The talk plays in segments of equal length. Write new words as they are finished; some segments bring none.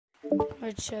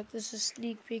Alright chat, this is a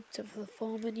sneak peek of the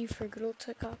fall menu for good old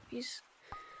tech copies.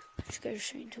 Let's go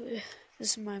straight into it.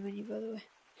 This is my menu, by the way.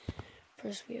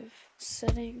 First we have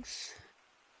settings,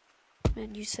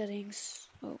 menu settings,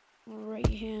 right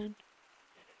hand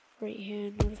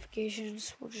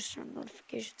notifications. We'll just turn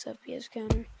notifications, FPS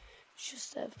counter, it's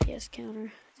just the FPS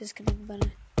counter, disconnect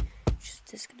button, just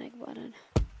disconnect button.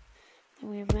 Then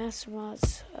we have master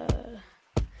mods.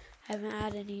 I haven't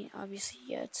added any obviously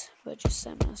yet, but just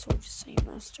set master, we'll just say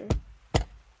master.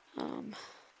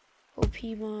 OP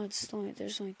mods,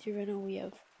 there's only 3 right now. We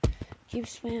have keep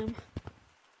spam,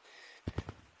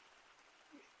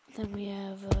 then we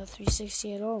have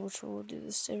 360 at all, which we'll do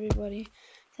this to everybody.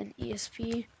 Then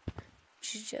ESP,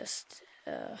 which is just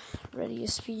red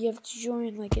ESP. You have to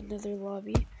join like another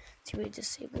lobby to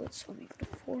disable it. So let me go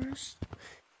to forest.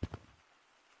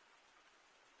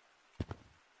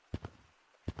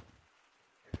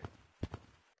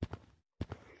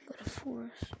 Go to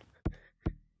forest.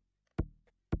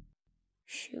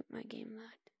 Shoot, my game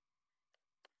lagged.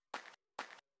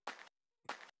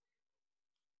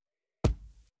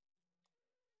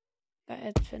 Got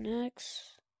headspin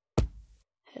X,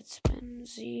 headspin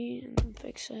Z, and then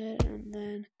fix it, and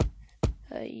then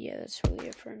yeah, that's really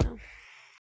it for now.